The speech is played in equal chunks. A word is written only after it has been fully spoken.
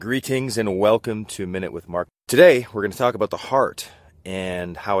Greetings and welcome to Minute with Mark. Today, we're going to talk about the heart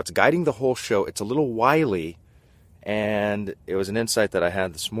and how it's guiding the whole show. It's a little wily, and it was an insight that I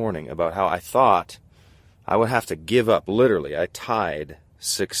had this morning about how I thought I would have to give up. Literally, I tied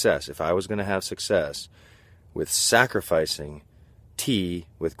success, if I was going to have success, with sacrificing tea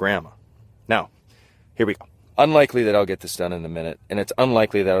with grandma. Now, here we go. Unlikely that I'll get this done in a minute, and it's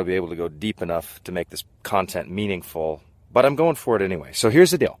unlikely that I'll be able to go deep enough to make this content meaningful, but I'm going for it anyway. So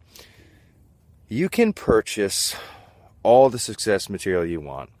here's the deal. You can purchase all the success material you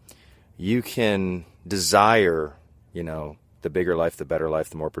want. You can desire, the bigger life, the better life,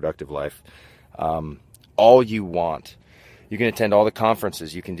 the more productive life, all you want. You can attend all the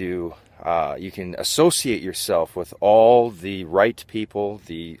conferences. You can associate yourself with all the right people,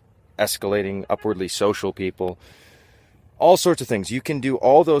 the escalating, upwardly social people, all sorts of things. You can do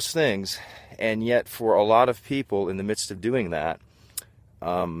all those things, and yet for a lot of people in the midst of doing that,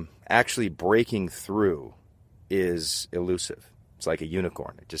 actually breaking through is elusive. It's like a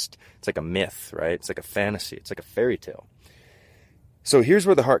unicorn. It's like a myth, right? It's like a fantasy. It's like a fairy tale. So here's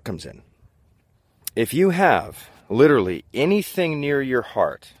where the heart comes in. If you have literally anything near your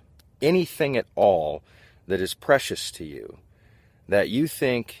heart, anything at all that is precious to you, that you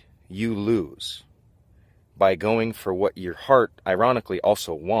think you lose by going for what your heart ironically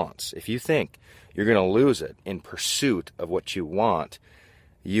also wants, if you think you're going to lose it in pursuit of what you want,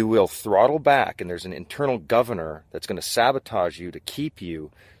 you will throttle back, and there's an internal governor that's going to sabotage you to keep you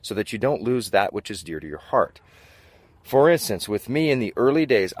so that you don't lose that which is dear to your heart. For instance, with me in the early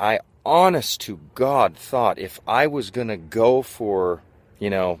days, I honest to God thought if I was going to go for,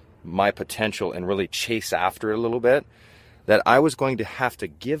 my potential and really chase after it a little bit, that I was going to have to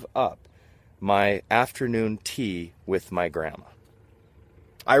give up my afternoon tea with my grandma.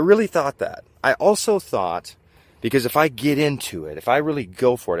 I really thought that. I also thought, because if I get into it, if I really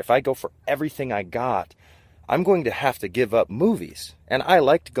go for it, if I go for everything I got, I'm going to have to give up movies. And I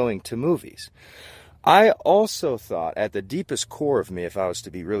liked going to movies. I also thought, at the deepest core of me, if I was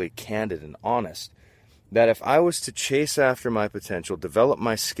to be really candid and honest, that if I was to chase after my potential, develop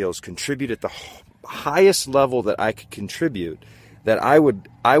my skills, contribute at the highest level that I could contribute, that I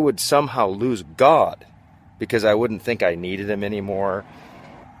would somehow lose God because I wouldn't think I needed him anymore.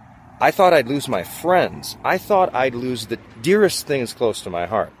 I thought I'd lose my friends. I thought I'd lose the dearest things close to my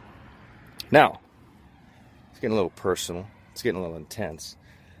heart. Now, it's getting a little personal. It's getting a little intense.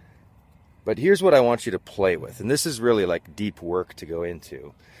 But here's what I want you to play with. And this is really like deep work to go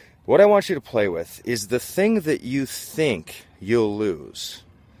into. What I want you to play with is the thing that you think you'll lose.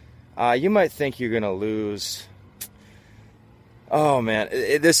 You might think you're going to lose. Oh man,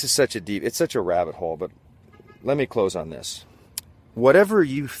 this is it's such a rabbit hole, but let me close on this. Whatever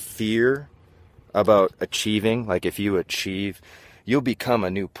you fear about achieving, like if you achieve, you'll become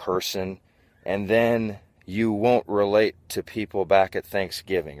a new person, and then you won't relate to people back at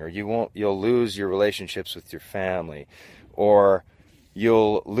Thanksgiving, or you'll lose your relationships with your family, or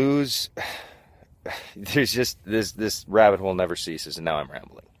you'll lose, there's just, this rabbit hole never ceases, and now I'm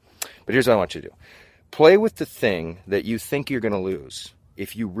rambling. But here's what I want you to do. Play with the thing that you think you're going to lose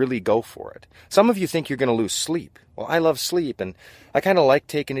if you really go for it. Some of you think you're going to lose sleep. Well, I love sleep, and I kind of like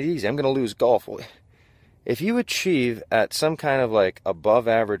taking it easy. I'm going to lose golf. Well, if you achieve at some kind of like above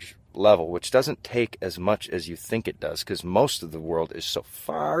average level, which doesn't take as much as you think it does, because most of the world is so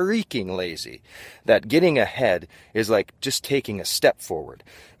freaking lazy that getting ahead is like just taking a step forward.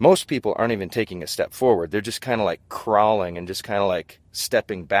 Most people aren't even taking a step forward. They're just kind of like crawling and just kind of like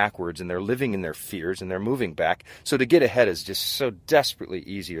stepping backwards, and they're living in their fears and they're moving back. So to get ahead is just so desperately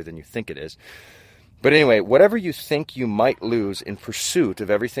easier than you think it is. But anyway, whatever you think you might lose in pursuit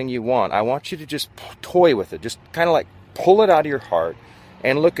of everything you want, I want you to just toy with it. Just kind of like pull it out of your heart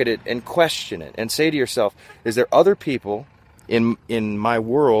and look at it and question it and say to yourself, is there other people in my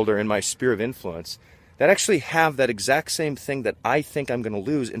world or in my sphere of influence that actually have that exact same thing that I think I'm going to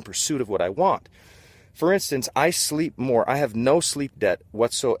lose in pursuit of what I want? For instance, I sleep more. I have no sleep debt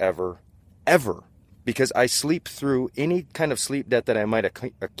whatsoever, ever, because I sleep through any kind of sleep debt that I might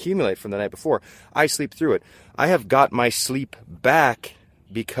accumulate from the night before. I sleep through it. I have got my sleep back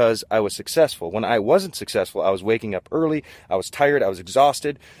because I was successful. When I wasn't successful, I was waking up early, I was tired, I was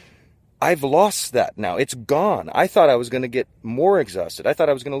exhausted. I've lost that now. It's gone. I thought I was going to get more exhausted. I thought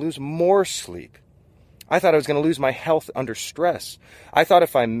I was going to lose more sleep. I thought I was going to lose my health under stress. I thought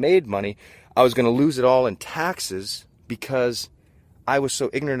if I made money, I was going to lose it all in taxes because I was so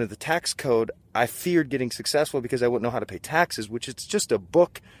ignorant of the tax code. I feared getting successful because I wouldn't know how to pay taxes, which is just a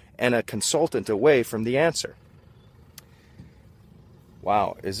book and a consultant away from the answer.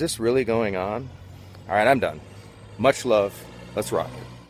 Wow, is this really going on? All right, I'm done. Much love. Let's rock it.